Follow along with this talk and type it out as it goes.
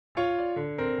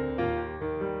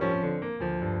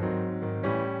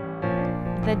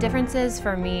The differences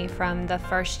for me from the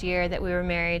first year that we were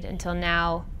married until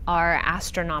now are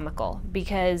astronomical,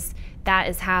 because that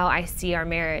is how I see our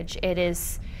marriage. It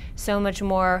is so much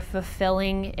more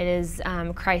fulfilling. It is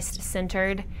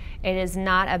Christ-centered. It is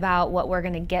not about what we're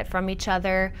going to get from each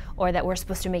other or that we're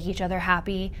supposed to make each other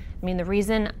happy. I mean, the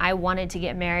reason I wanted to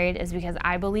get married is because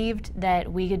I believed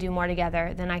that we could do more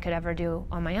together than I could ever do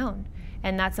on my own.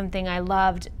 And that's something I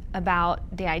loved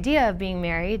about the idea of being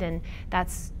married, and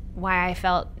that's why I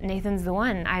felt Nathan's the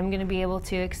one. I'm going to be able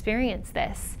to experience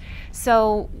this.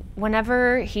 So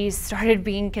whenever he started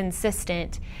being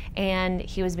consistent and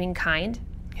he was being kind,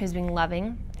 he was being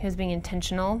loving, he was being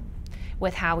intentional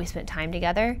with how we spent time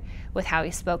together, with how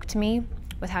he spoke to me,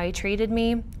 with how he treated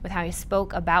me, with how he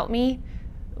spoke about me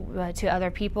to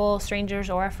other people, strangers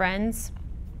or friends,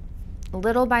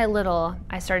 little by little,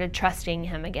 I started trusting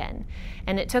him again.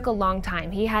 And it took a long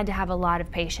time. He had to have a lot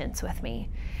of patience with me.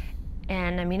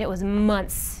 And I mean, it was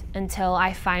months until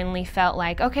I finally felt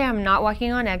like, okay, I'm not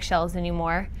walking on eggshells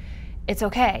anymore. It's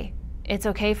okay. It's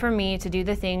okay for me to do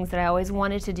the things that I always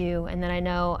wanted to do and that I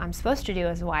know I'm supposed to do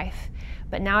as a wife.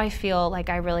 But now I feel like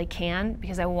I really can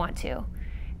because I want to.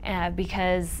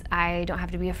 Because I don't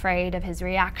have to be afraid of his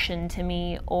reaction to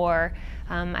me, or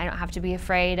I don't have to be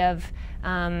afraid of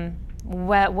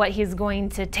what he's going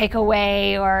to take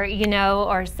away, or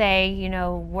or say,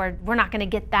 we're not going to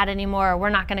get that anymore, or we're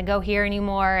not going to go here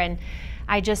anymore. And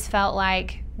I just felt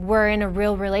like we're in a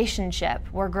real relationship.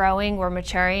 We're growing, we're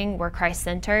maturing, we're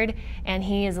Christ-centered, and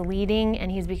he is leading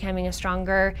and he's becoming a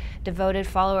stronger, devoted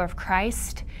follower of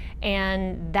Christ.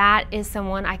 And that is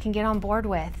someone I can get on board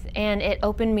with. And it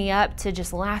opened me up to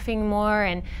just laughing more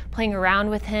and playing around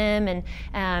with him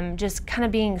and just kind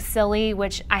of being silly,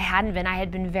 which I hadn't been. I had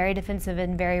been very defensive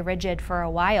and very rigid for a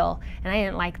while, and I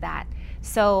didn't like that.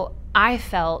 So I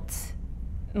felt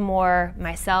more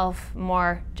myself,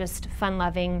 more just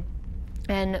fun-loving,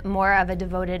 and more of a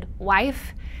devoted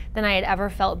wife than I had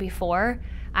ever felt before.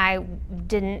 I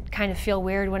didn't kind of feel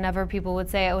weird whenever people would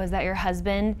say, oh, is that your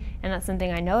husband? And that's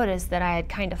something I noticed that I had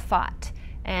kind of fought.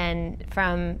 And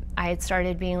I had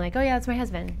started being like, oh yeah, that's my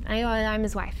husband. I'm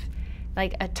his wife.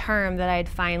 Like a term that I had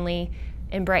finally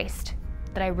embraced,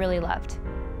 that I really loved.